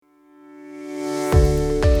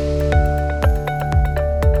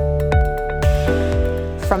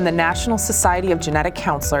From the National Society of Genetic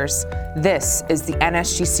Counselors, this is the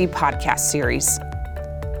NSGC podcast series,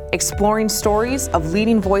 exploring stories of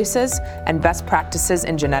leading voices and best practices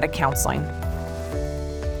in genetic counseling.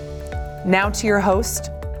 Now to your host.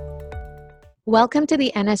 Welcome to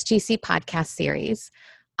the NSGC podcast series.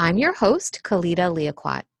 I'm your host, Khalida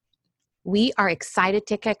Liaquat. We are excited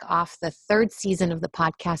to kick off the third season of the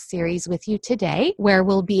podcast series with you today, where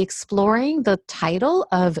we'll be exploring the title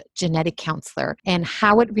of genetic counselor and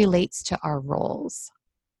how it relates to our roles.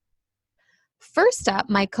 First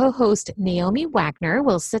up, my co-host Naomi Wagner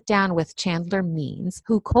will sit down with Chandler Means,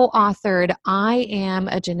 who co-authored I Am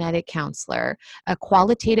a Genetic Counselor, a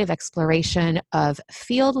qualitative exploration of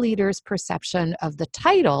field leaders' perception of the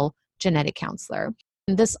title genetic counselor.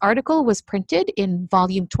 This article was printed in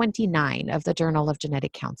volume 29 of the Journal of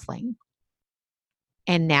Genetic Counseling.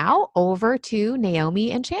 And now over to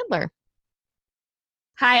Naomi and Chandler.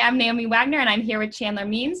 Hi, I'm Naomi Wagner, and I'm here with Chandler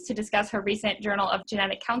Means to discuss her recent Journal of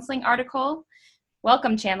Genetic Counseling article.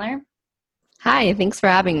 Welcome, Chandler. Hi, thanks for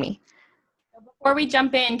having me. Before we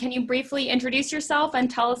jump in, can you briefly introduce yourself and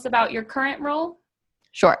tell us about your current role?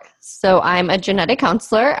 Sure. So I'm a genetic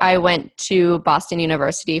counselor. I went to Boston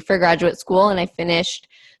University for graduate school and I finished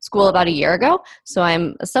school about a year ago. So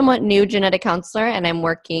I'm a somewhat new genetic counselor and I'm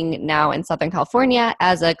working now in Southern California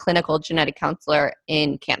as a clinical genetic counselor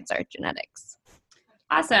in cancer genetics.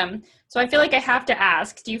 Awesome. So I feel like I have to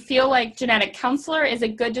ask, do you feel like genetic counselor is a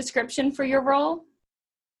good description for your role?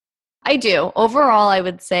 I do. Overall, I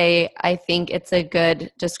would say I think it's a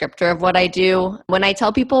good descriptor of what I do. When I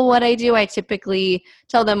tell people what I do, I typically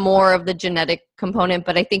tell them more of the genetic component,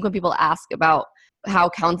 but I think when people ask about how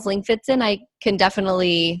counseling fits in, I can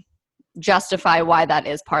definitely justify why that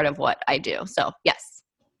is part of what I do. So, yes.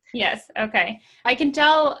 Yes, okay. I can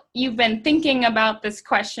tell you've been thinking about this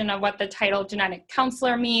question of what the title genetic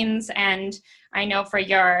counselor means, and I know for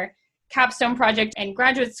your capstone project in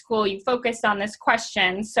graduate school, you focused on this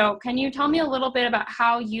question. So can you tell me a little bit about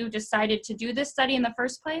how you decided to do this study in the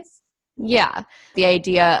first place? Yeah, the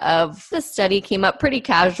idea of the study came up pretty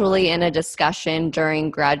casually in a discussion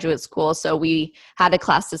during graduate school. So we had a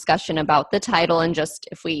class discussion about the title and just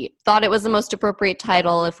if we thought it was the most appropriate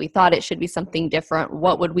title, if we thought it should be something different,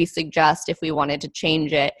 what would we suggest if we wanted to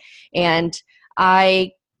change it? And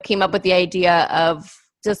I came up with the idea of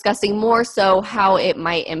discussing more so how it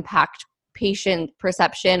might impact patient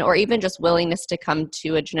perception or even just willingness to come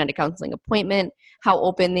to a genetic counseling appointment, how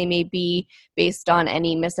open they may be based on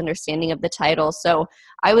any misunderstanding of the title. So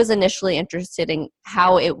I was initially interested in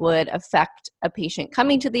how it would affect a patient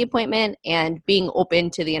coming to the appointment and being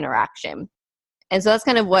open to the interaction. And so that's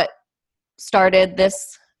kind of what started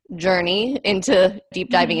this journey into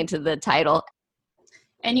deep diving into the title.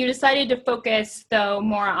 And you decided to focus, though,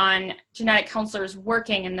 more on genetic counselors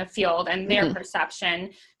working in the field and their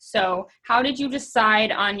perception. So how did you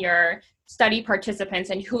decide on your study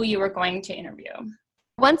participants and who you were going to interview?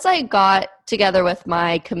 Once I got together with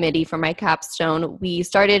my committee for my capstone, we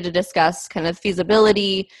started to discuss kind of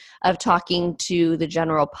feasibility of talking to the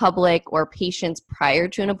general public or patients prior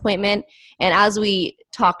to an appointment. And as we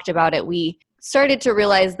talked about it, we started to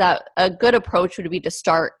realize that a good approach would be to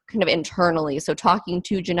start kind of internally. So talking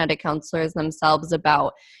to genetic counselors themselves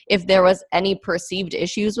about if there was any perceived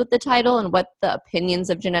issues with the title and what the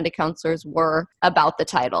opinions of genetic counselors were about the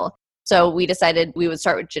title. So we decided we would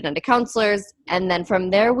start with genetic counselors. And then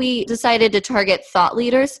from there, we decided to target thought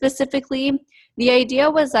leaders specifically. The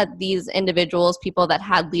idea was that these individuals, people that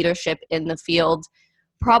had leadership in the field,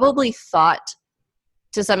 probably thought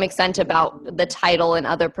to some extent about the title and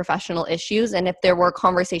other professional issues. And if there were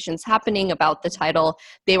conversations happening about the title,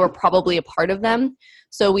 they were probably a part of them.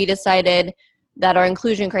 So we decided that our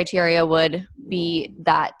inclusion criteria would be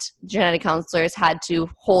that genetic counselors had to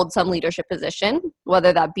hold some leadership position,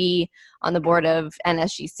 whether that be on the board of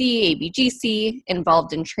NSGC, ABGC,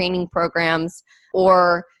 involved in training programs,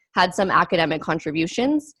 or had some academic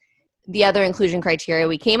contributions. The other inclusion criteria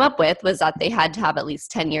we came up with was that they had to have at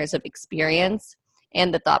least 10 years of experience.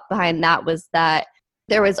 And the thought behind that was that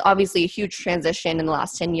there was obviously a huge transition in the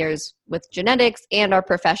last 10 years with genetics and our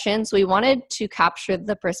profession. So we wanted to capture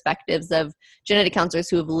the perspectives of genetic counselors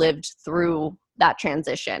who have lived through that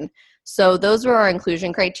transition. So those were our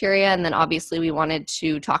inclusion criteria. And then obviously we wanted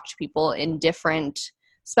to talk to people in different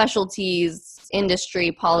specialties,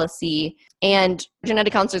 industry, policy, and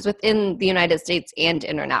genetic counselors within the United States and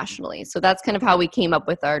internationally. So that's kind of how we came up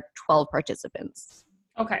with our 12 participants.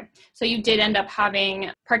 Okay, so you did end up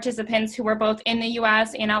having participants who were both in the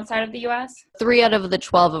U.S. and outside of the U.S.? 3 out of the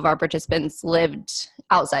 12 of our participants lived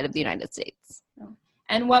outside of the United States.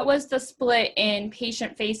 And what was the split in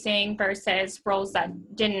patient-facing versus roles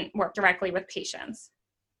that didn't work directly with patients?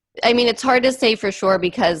 I mean, it's hard to say for sure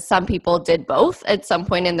because some people did both at some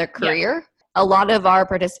point in their career. Yeah. A lot of our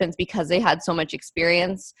participants, because they had so much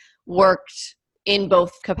experience, worked in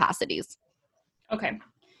both capacities. Okay.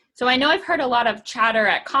 So I know I've heard a lot of chatter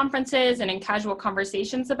at conferences and in casual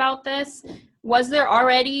conversations about this. Was there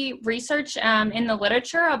already research in the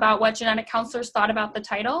literature about what genetic counselors thought about the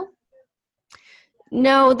title?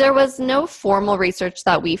 No, there was no formal research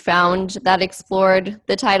that we found that explored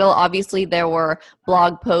the title. Obviously, there were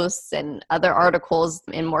blog posts and other articles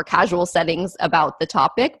in more casual settings about the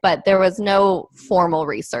topic, but there was no formal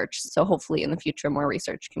research. So hopefully in the future, more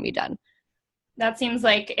research can be done. That seems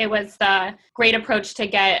like it was the great approach to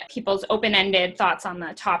get people's open-ended thoughts on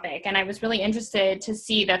the topic. And I was really interested to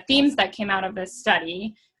see the themes that came out of this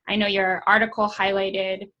study. I know your article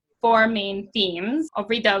highlighted 4 main themes. I'll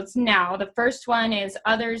read those now. The first one is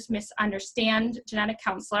others misunderstand genetic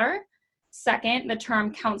counselor. Second, the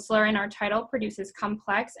term counselor in our title produces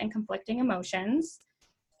complex and conflicting emotions.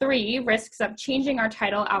 3, risks of changing our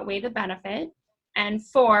title outweigh the benefit. And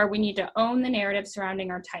 4, we need to own the narrative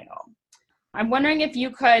surrounding our title. I'm wondering if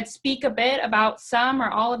you could speak a bit about some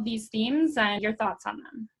or all of these themes and your thoughts on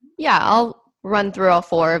them. Yeah, I'll run through all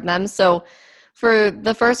 4 of them. So for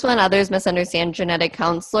the first one, others misunderstand genetic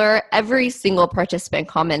counselor, every single participant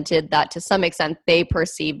commented that to some extent they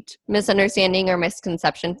perceived misunderstanding or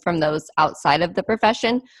misconception from those outside of the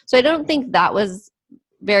profession. So I don't think that was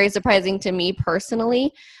very surprising to me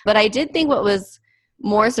personally, but I did think what was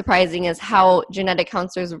more surprising is how genetic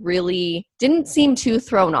counselors really didn't seem too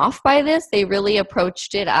thrown off by this. They really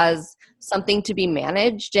approached it as something to be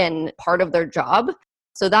managed and part of their job.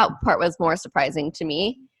 So that part was more surprising to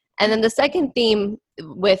me. And then the second theme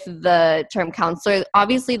with the term counselor,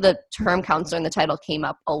 obviously the term counselor in the title came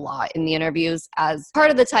up a lot in the interviews as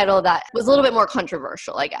part of the title that was a little bit more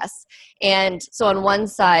controversial, I guess. And so on one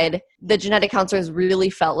side, the genetic counselors really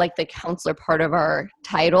felt like the counselor part of our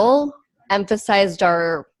title emphasized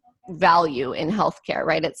our value in healthcare,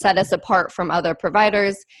 right? It set us apart from other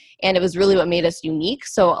providers, and it was really what made us unique.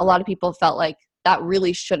 So a lot of people felt like that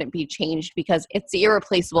really shouldn't be changed because it's the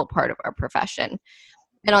irreplaceable part of our profession.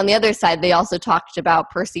 And on the other side, they also talked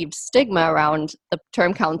about perceived stigma around the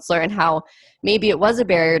term counselor and how maybe it was a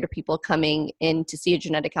barrier to people coming in to see a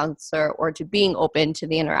genetic counselor or to being open to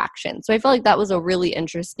the interaction. So I felt like that was a really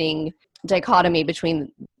interesting dichotomy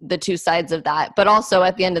between the two sides of that. But also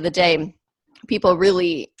at the end of the day, people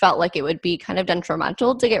really felt like it would be kind of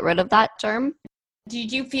detrimental to get rid of that term.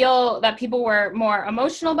 Did you feel that people were more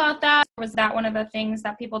emotional about that? Was that one of the things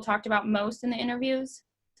that people talked about most in the interviews?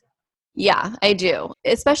 Yeah, I do.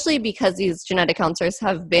 Especially because these genetic counselors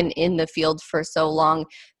have been in the field for so long.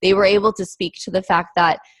 They were able to speak to the fact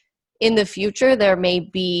that in the future, there may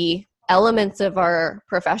be elements of our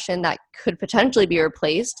profession that could potentially be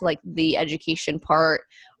replaced, like the education part,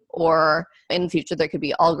 or in the future, there could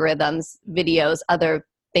be algorithms, videos, other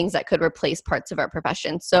things that could replace parts of our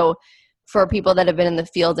profession. So for people that have been in the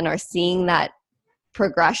field and are seeing that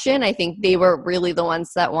progression, I think they were really the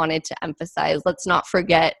ones that wanted to emphasize, let's not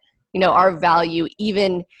forget our value,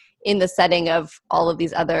 even in the setting of all of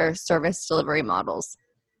these other service delivery models.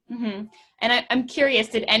 Mm-hmm. And I'm curious,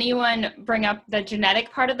 did anyone bring up the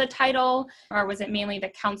genetic part of the title, or was it mainly the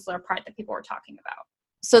counselor part that people were talking about?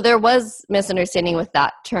 So there was misunderstanding with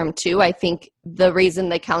that term too. I think the reason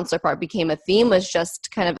the counselor part became a theme was just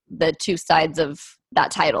kind of the two sides of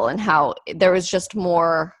that title and how there was just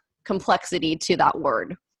more complexity to that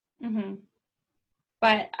word. Mm-hmm.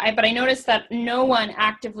 But I noticed that no one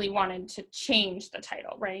actively wanted to change the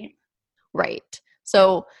title, right? Right.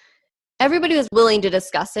 So everybody was willing to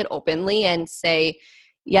discuss it openly and say,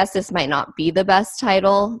 yes, this might not be the best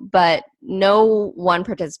title, but no one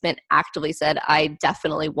participant actively said, I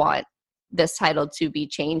definitely want this title to be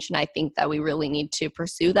changed. And I think that we really need to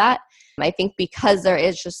pursue that. I think because there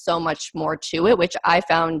is just so much more to it, which I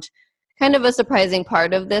found kind of a surprising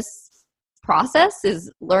part of this process,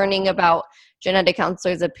 is learning about genetic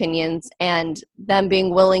counselors' opinions and them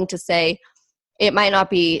being willing to say, it might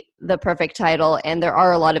not be the perfect title and there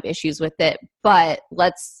are a lot of issues with it, but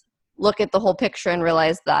let's look at the whole picture and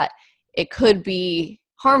realize that it could be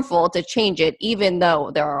harmful to change it, even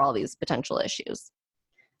though there are all these potential issues.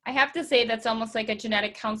 I have to say that's almost like a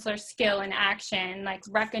genetic counselor skill in action, like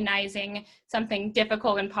recognizing something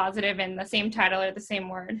difficult and positive in the same title or the same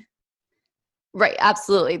word. Right,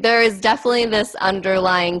 absolutely. There is definitely this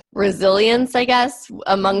underlying resilience, I guess,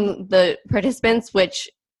 among the participants, which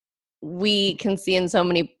we can see in so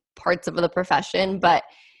many parts of the profession, but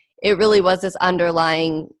it really was this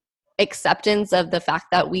underlying acceptance of the fact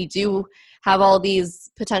that we do have all these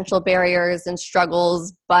potential barriers and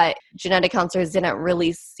struggles, but genetic counselors didn't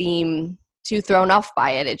really seem too thrown off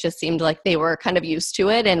by it. It just seemed like they were kind of used to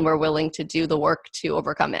it and were willing to do the work to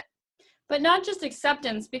overcome it. But not just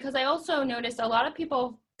acceptance, because I also noticed a lot of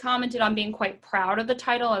people commented on being quite proud of the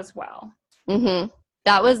title as well. Mm-hmm.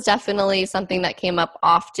 That was definitely something that came up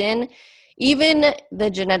often. Even the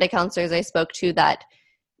genetic counselors I spoke to that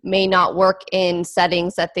may not work in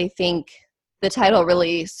settings that they think the title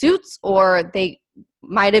really suits, or they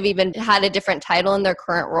might have even had a different title in their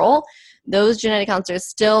current role, those genetic counselors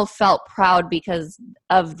still felt proud because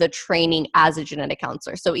of the training as a genetic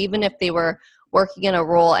counselor. So even if they were working in a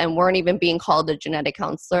role and weren't even being called a genetic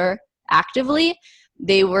counselor actively,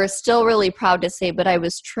 they were still really proud to say, but I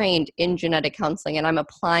was trained in genetic counseling and I'm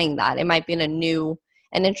applying that. It might be in a new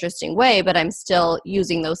and interesting way, but I'm still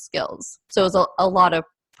using those skills. So it was a lot of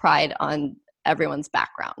pride on everyone's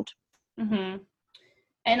background. Mm-hmm.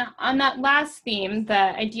 And on that last theme,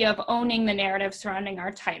 the idea of owning the narrative surrounding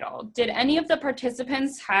our title, did any of the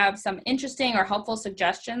participants have some interesting or helpful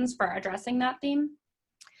suggestions for addressing that theme?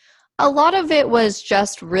 A lot of it was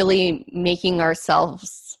just really making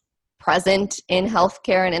ourselves present in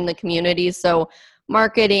healthcare and in the community. So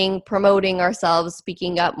marketing, promoting ourselves,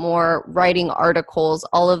 speaking up more, writing articles,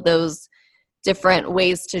 all of those different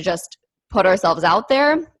ways to just put ourselves out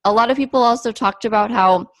there. A lot of people also talked about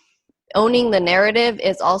how owning the narrative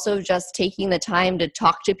is also just taking the time to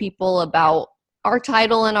talk to people about our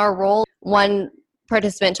title and our role. One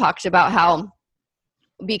participant talked about how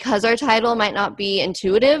because our title might not be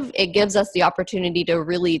intuitive, it gives us the opportunity to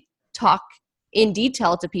really talk in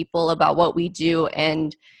detail to people about what we do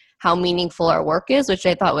and how meaningful our work is, which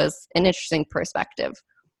I thought was an interesting perspective.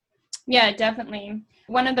 Yeah, definitely.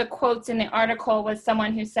 One of the quotes in the article was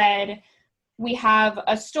someone who said, "We have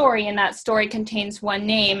a story and that story contains one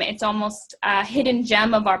name." It's almost a hidden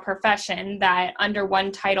gem of our profession that under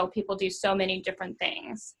one title, people do so many different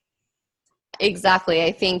things. Exactly.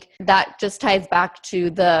 I think that just ties back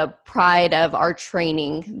to the pride of our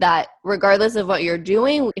training, that regardless of what you're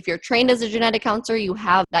doing, if you're trained as a genetic counselor, you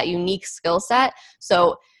have that unique skill set.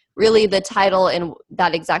 So really the title and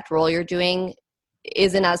that exact role you're doing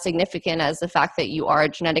isn't as significant as the fact that you are a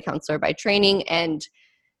genetic counselor by training, and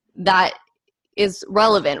that is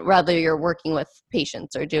relevant whether you're working with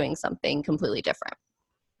patients or doing something completely different.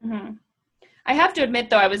 Mm-hmm. I have to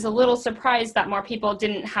admit, though, I was a little surprised that more people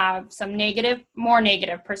didn't have some more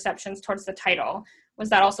negative perceptions towards the title. Was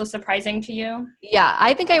that also surprising to you? Yeah,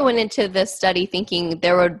 I think I went into this study thinking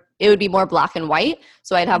it would be more black and white.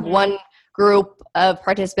 So I'd have one group of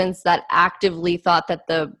participants that actively thought that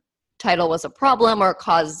the title was a problem or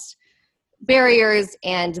caused barriers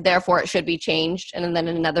and therefore it should be changed. And then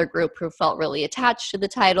another group who felt really attached to the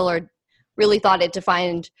title or really thought it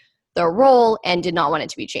defined their role and did not want it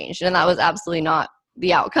to be changed. And that was absolutely not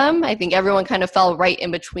the outcome. I think everyone kind of fell right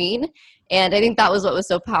in between. And I think that was what was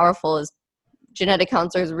so powerful, is genetic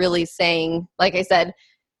counselors really saying, like I said,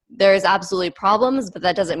 there's absolutely problems, but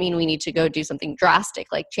that doesn't mean we need to go do something drastic,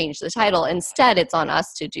 like change the title. Instead, it's on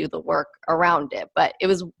us to do the work around it. But it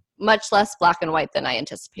was much less black and white than I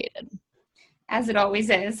anticipated. As it always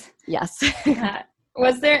is. Yes.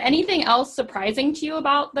 Was there anything else surprising to you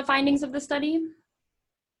about the findings of the study?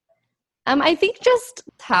 I think just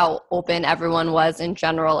how open everyone was in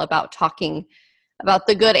general about talking about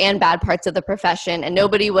the good and bad parts of the profession. And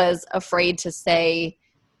nobody was afraid to say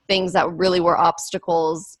things that really were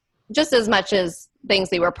obstacles, just as much as things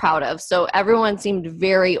they were proud of. So everyone seemed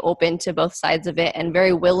very open to both sides of it and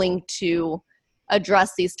very willing to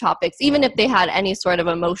address these topics, even if they had any sort of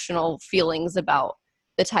emotional feelings about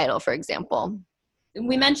the title, for example.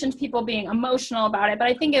 We mentioned people being emotional about it, but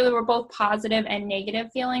I think it were both positive and negative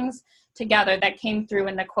feelings together that came through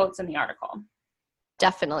in the quotes in the article.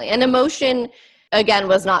 Definitely. And emotion, again,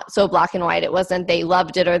 was not so black and white. It wasn't they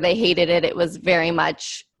loved it or they hated it. It was very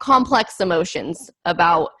much complex emotions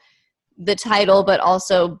about the title, but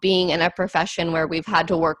also being in a profession where we've had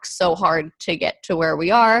to work so hard to get to where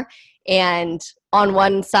we are. And on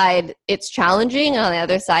one side, it's challenging, and on the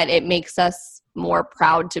other side, it makes us more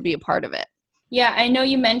proud to be a part of it. Yeah, I know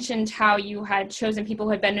you mentioned how you had chosen people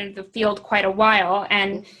who had been in the field quite a while,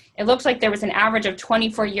 and it looks like there was an average of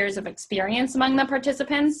 24 years of experience among the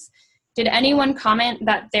participants. Did anyone comment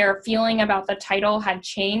that their feeling about the title had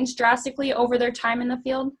changed drastically over their time in the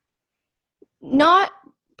field? Not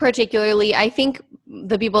particularly. I think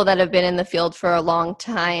the people that have been in the field for a long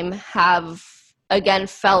time have, again,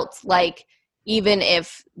 felt like even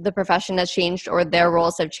if the profession has changed or their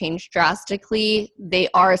roles have changed drastically, they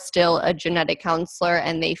are still a genetic counselor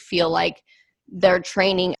and they feel like their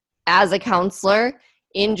training as a counselor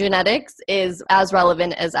in genetics is as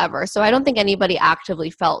relevant as ever. So I don't think anybody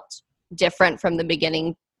actively felt different from the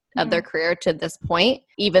beginning of their career to this point,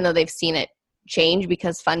 even though they've seen it change,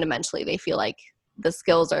 because fundamentally they feel like the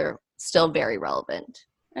skills are still very relevant.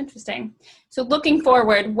 Interesting. So looking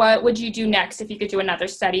forward, what would you do next if you could do another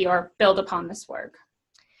study or build upon this work?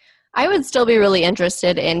 I would still be really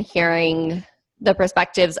interested in hearing the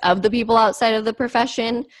perspectives of the people outside of the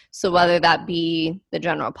profession. So whether that be the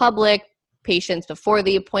general public, patients before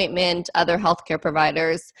the appointment, other healthcare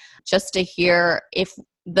providers, just to hear if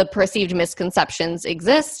the perceived misconceptions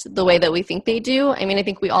exist the way that we think they do. I mean, I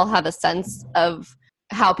think we all have a sense of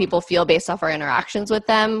how people feel based off our interactions with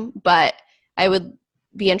them, but I would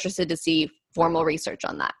be interested to see formal research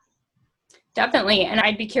on that. Definitely. And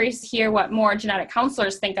I'd be curious to hear what more genetic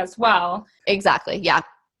counselors think as well. Exactly. Yeah.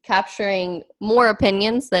 Capturing more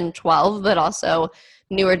opinions than 12, but also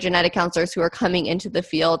newer genetic counselors who are coming into the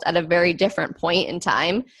field at a very different point in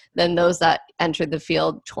time than those that entered the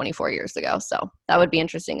field 24 years ago. So that would be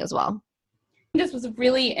interesting as well. This was a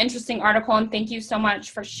really interesting article, and thank you so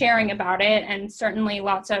much for sharing about it, and certainly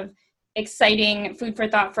lots of exciting food for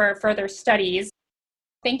thought for further studies.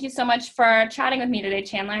 Thank you so much for chatting with me today,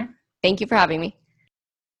 Chandler. Thank you for having me.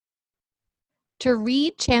 To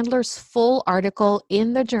read Chandler's full article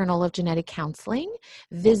in the Journal of Genetic Counseling,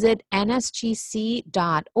 visit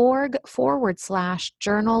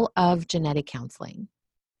nsgc.org/Journal of Genetic Counseling.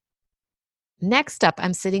 Next up,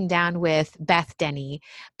 I'm sitting down with Beth Denny.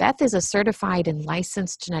 Beth is a certified and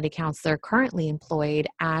licensed genetic counselor currently employed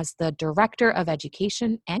as the Director of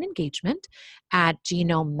Education and Engagement at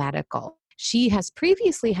Genome Medical. She has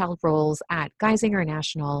previously held roles at Geisinger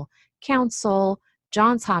National, Council,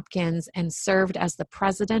 Johns Hopkins, and served as the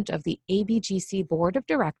president of the ABGC Board of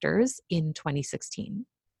Directors in 2016.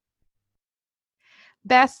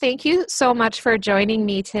 Beth, thank you so much for joining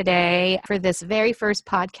me today for this very first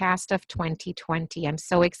podcast of 2020. I'm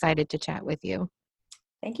so excited to chat with you.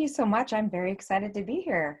 Thank you so much. I'm very excited to be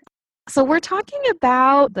here. So we're talking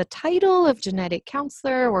about the title of genetic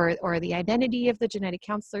counselor or the identity of the genetic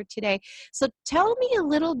counselor today. So tell me a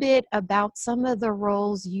little bit about some of the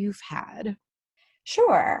roles you've had.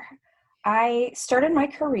 Sure. I started my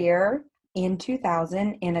career in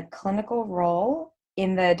 2000 in a clinical role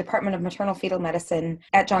in the Department of Maternal Fetal Medicine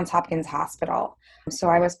at Johns Hopkins Hospital. So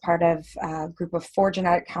I was part of a group of 4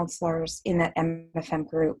 genetic counselors in that MFM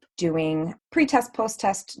group doing pre-test,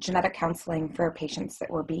 post-test genetic counseling for patients that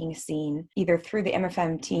were being seen either through the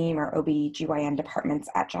MFM team or OB/GYN departments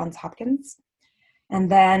at Johns Hopkins. And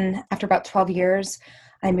then after about 12 years,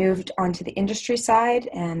 I moved onto the industry side,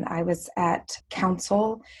 and I was at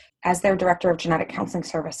Council as their Director of Genetic Counseling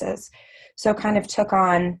Services. So kind of took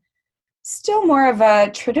on still more of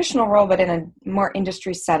a traditional role, but in a more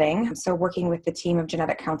industry setting. So working with the team of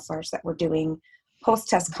genetic counselors that were doing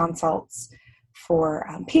post-test consults for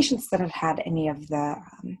patients that had had any of the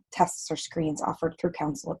tests or screens offered through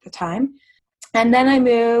Council at the time. And then I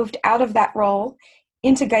moved out of that role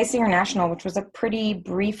into Geisinger National, which was a pretty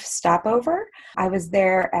brief stopover. I was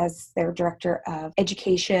there as their Director of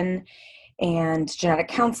Education and Genetic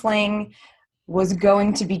Counseling, was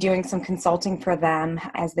going to be doing some consulting for them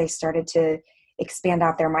as they started to expand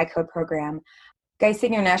out their MyCode program.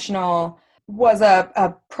 Geisinger National was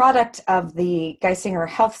a product of the Geisinger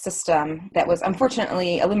health system that was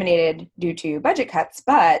unfortunately eliminated due to budget cuts,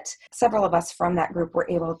 but several of us from that group were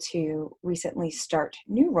able to recently start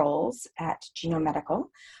new roles at Genome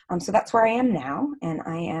Medical. So that's where I am now, and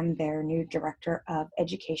I am their new Director of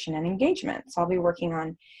Education and Engagement. So I'll be working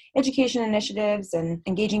on education initiatives and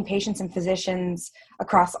engaging patients and physicians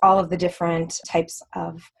across all of the different types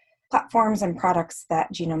of platforms and products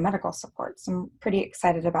that Genome Medical supports. I'm pretty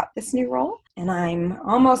excited about this new role, and I'm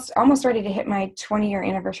almost ready to hit my 20-year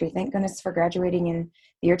anniversary. Thank goodness for graduating in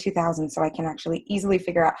the year 2000, so I can actually easily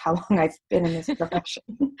figure out how long I've been in this profession.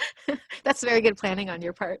 That's very good planning on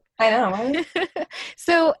your part. I know, right?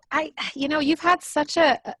 So you've had such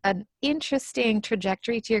an interesting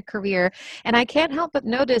trajectory to your career, and I can't help but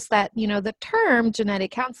notice that, the term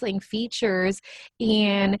genetic counseling features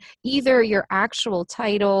in either your actual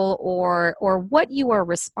title or what you are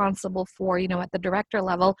responsible for, at the director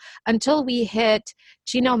level. Until we hit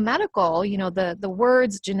Genome Medical, the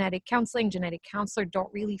words genetic counseling, genetic counselor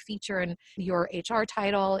don't really feature in your HR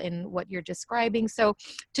title in what you're describing. So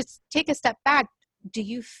just take a step back. Do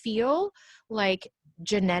you feel like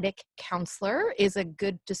genetic counselor is a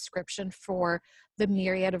good description for the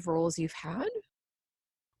myriad of roles you've had?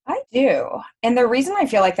 I do. And the reason I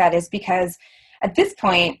feel like that is because at this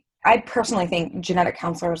point, I personally think genetic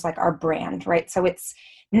counselor is like our brand, right? So it's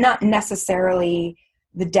not necessarily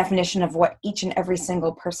the definition of what each and every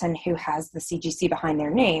single person who has the CGC behind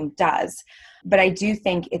their name does. But I do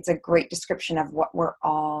think it's a great description of what we're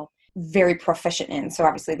all very proficient in. So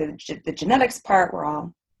obviously the genetics part, we're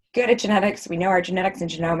all good at genetics. We know our genetics and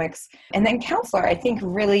genomics. And then counselor, I think,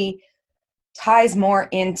 really ties more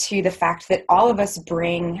into the fact that all of us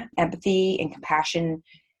bring empathy and compassion,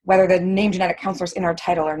 whether the name genetic counselor's in our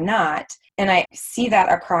title or not. And I see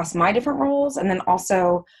that across my different roles. And then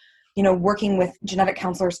also, working with genetic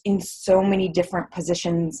counselors in so many different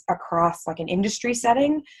positions across like an industry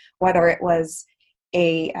setting, whether it was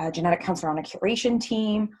a genetic counselor on a curation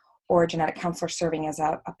team, or a genetic counselor serving as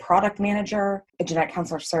a product manager, a genetic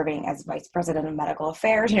counselor serving as vice president of medical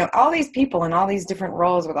affairs, all these people in all these different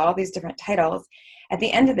roles with all these different titles. At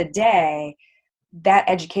the end of the day, that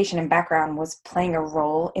education and background was playing a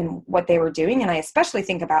role in what they were doing. And I especially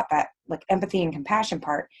think about that like empathy and compassion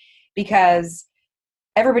part, because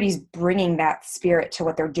everybody's bringing that spirit to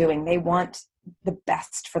what they're doing. They want the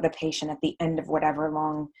best for the patient at the end of whatever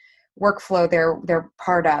long workflow they're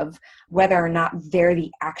part of, whether or not they're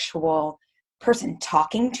the actual person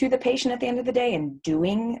talking to the patient at the end of the day and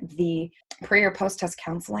doing the pre or post-test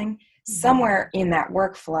counseling. Somewhere in that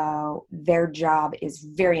workflow, their job is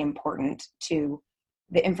very important to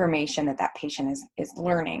the information that patient is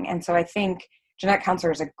learning. And so I think genetic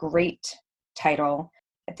counselor is a great title.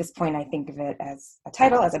 At this point, I think of it as a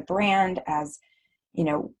title, as a brand, as,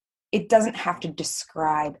 it doesn't have to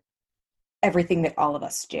describe everything that all of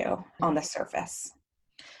us do on the surface.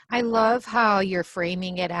 I love how you're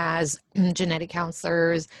framing it as genetic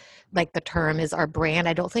counselors, like the term is our brand.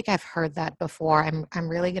 I don't think I've heard that before. I'm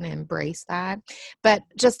really going to embrace that. But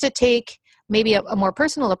just to take maybe a more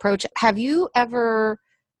personal approach, have you ever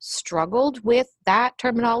struggled with that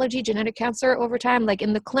terminology, genetic counselor, over time? Like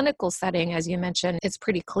in the clinical setting, as you mentioned, it's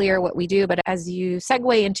pretty clear what we do, but as you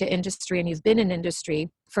segue into industry and you've been in industry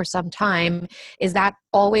for some time, is that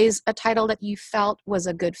always a title that you felt was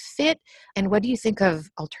a good fit? And what do you think of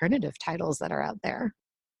alternative titles that are out there?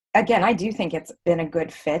 Again, I do think it's been a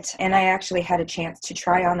good fit. And I actually had a chance to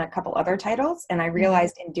try on a couple other titles. And I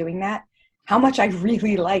realized in doing that how much I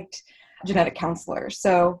really liked genetic counselor.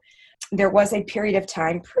 So there was a period of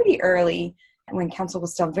time pretty early when Counsyl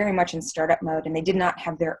was still very much in startup mode, and they did not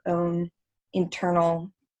have their own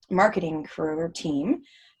internal marketing crew or team,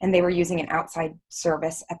 and they were using an outside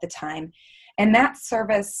service at the time. And that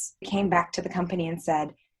service came back to the company and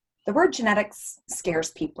said, the word genetics scares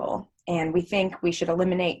people, and we think we should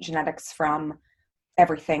eliminate genetics from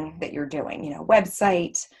everything that you're doing,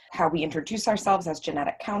 website, how we introduce ourselves as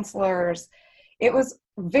genetic counselors. It was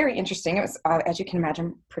very interesting. It was, as you can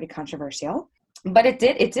imagine, pretty controversial, but it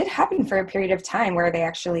did happen for a period of time where they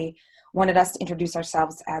actually wanted us to introduce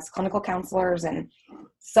ourselves as clinical counselors. And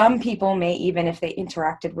some people may, even if they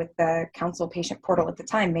interacted with the Counsyl patient portal at the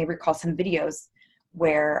time, may recall some videos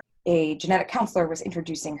where a genetic counselor was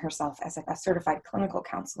introducing herself as a certified clinical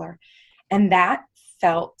counselor. And that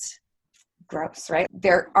felt gross, right?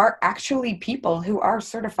 There are actually people who are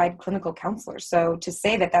certified clinical counselors. So to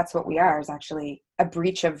say that that's what we are is actually a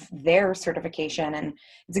breach of their certification. And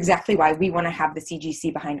it's exactly why we want to have the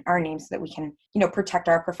CGC behind our name so that we can, protect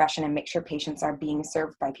our profession and make sure patients are being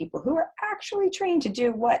served by people who are actually trained to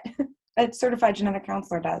do what a certified genetic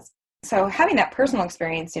counselor does. So having that personal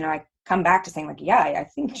experience, I come back to saying I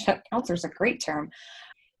think genetic counselor is a great term.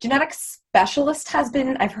 Genetic specialist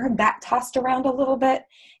I've heard that tossed around a little bit,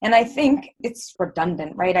 and I think it's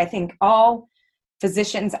redundant, right? I think all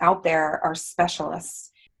physicians out there are specialists.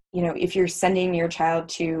 If you're sending your child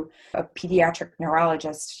to a pediatric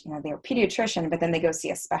neurologist, they're a pediatrician, but then they go see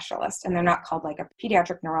a specialist, and they're not called like a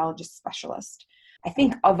pediatric neurologist specialist. I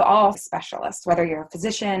think of all specialists, whether you're a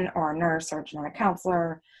physician or a nurse or a genetic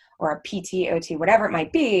counselor or a PT, OT, whatever it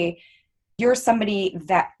might be, you're somebody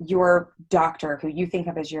that your doctor, who you think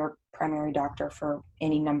of as your primary doctor for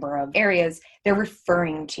any number of areas, they're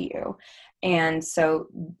referring to you. And so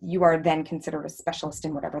you are then considered a specialist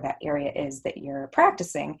in whatever that area is that you're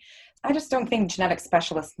practicing. I just don't think genetic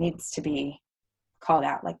specialist needs to be called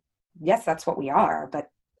out. Like, yes, that's what we are, but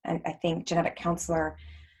I think genetic counselor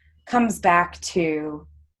comes back to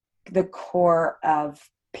the core of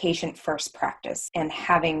patient first practice and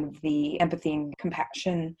having the empathy and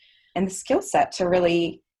compassion and the skill set to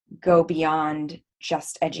really go beyond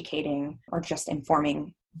just educating or just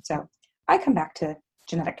informing. So I come back to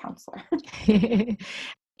genetic counselor.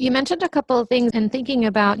 You mentioned a couple of things and thinking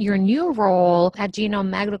about your new role at Genome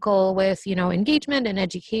Medical with, engagement and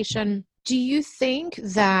education. Do you think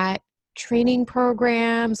that training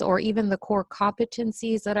programs or even the core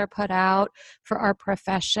competencies that are put out for our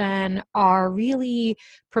profession are really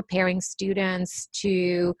preparing students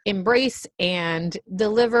to embrace and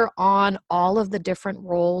deliver on all of the different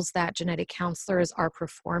roles that genetic counselors are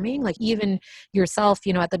performing. Like even yourself,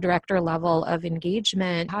 at the director level of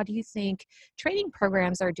engagement, how do you think training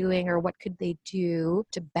programs are doing, or what could they do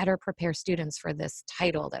to better prepare students for this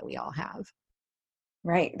title that we all have?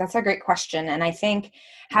 Right. That's a great question. And I think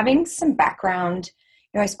having some background,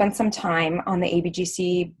 I spent some time on the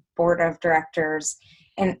ABGC board of directors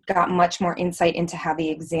and got much more insight into how the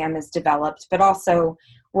exam is developed, but also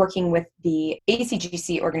working with the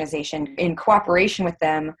ACGC organization in cooperation with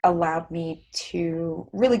them allowed me to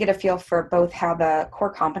really get a feel for both how the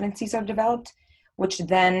core competencies are developed, which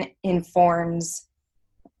then informs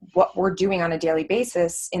what we're doing on a daily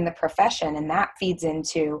basis in the profession. And that feeds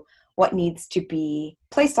into what needs to be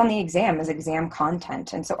placed on the exam as exam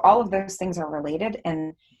content. And so all of those things are related,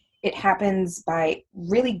 and it happens by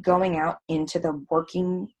really going out into the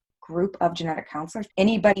working group of genetic counselors.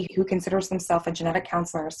 Anybody who considers themselves a genetic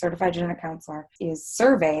counselor, a certified genetic counselor, is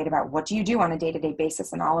surveyed about what do you do on a day-to-day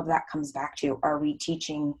basis, and all of that comes back to, are we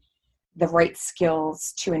teaching the right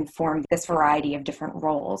skills to inform this variety of different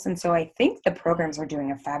roles? And so I think the programs are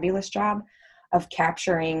doing a fabulous job of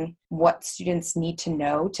capturing what students need to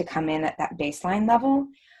know to come in at that baseline level.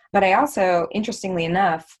 But I also, interestingly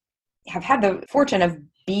enough, have had the fortune of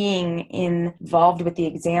being involved with the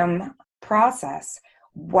exam process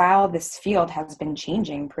while this field has been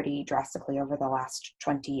changing pretty drastically over the last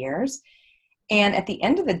 20 years. And at the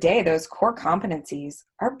end of the day, those core competencies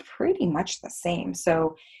are pretty much the same.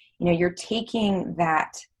 So, you're taking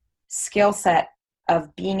that skill set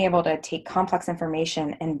of being able to take complex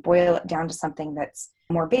information and boil it down to something that's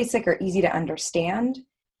more basic or easy to understand.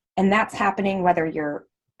 And that's happening whether you're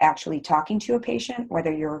actually talking to a patient,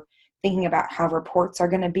 whether you're thinking about how reports are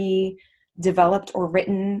going to be developed or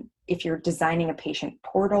written, if you're designing a patient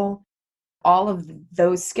portal, all of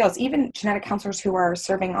those skills, even genetic counselors who are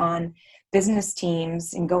serving on business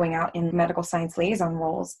teams and going out in medical science liaison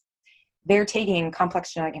roles, they're taking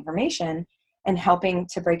complex genetic information and helping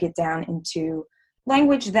to break it down into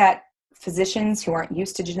language that physicians who aren't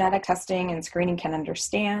used to genetic testing and screening can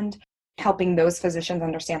understand, helping those physicians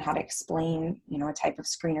understand how to explain, a type of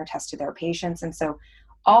screener test to their patients. And so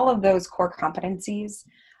all of those core competencies,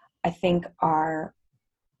 I think, are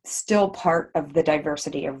still part of the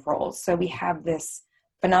diversity of roles. So we have this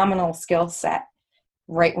phenomenal skill set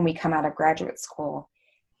right when we come out of graduate school.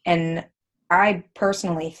 And I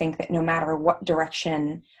personally think that no matter what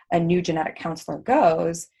direction a new genetic counselor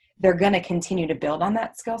goes, they're going to continue to build on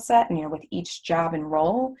that skill set. And, with each job and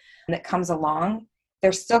role that comes along,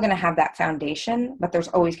 they're still going to have that foundation, but there's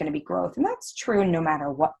always going to be growth. And that's true no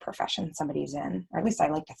matter what profession somebody's in, or at least I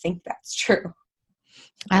like to think that's true.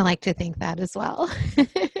 I like to think that as well.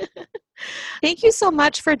 Thank you so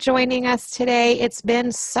much for joining us today. It's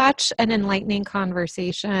been such an enlightening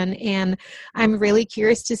conversation, and I'm really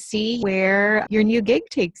curious to see where your new gig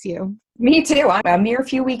takes you. Me too. I'm a mere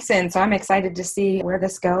few weeks in, so I'm excited to see where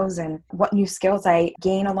this goes and what new skills I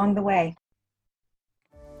gain along the way.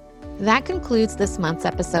 That concludes this month's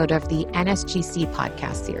episode of the NSGC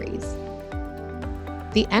podcast series.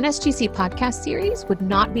 The NSGC podcast series would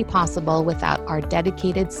not be possible without our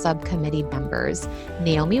dedicated subcommittee members,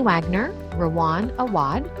 Naomi Wagner, Rawan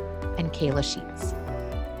Awad, and Kayla Sheets.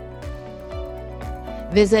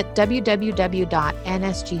 Visit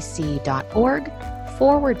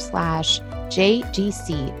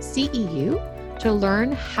www.nsgc.org/JGC-CEU to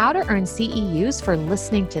learn how to earn CEUs for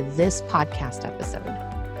listening to this podcast episode.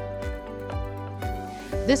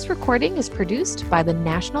 This recording is produced by the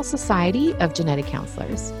National Society of Genetic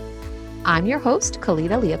Counselors. I'm your host,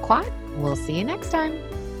 Khalida Liaquat. We'll see you next time.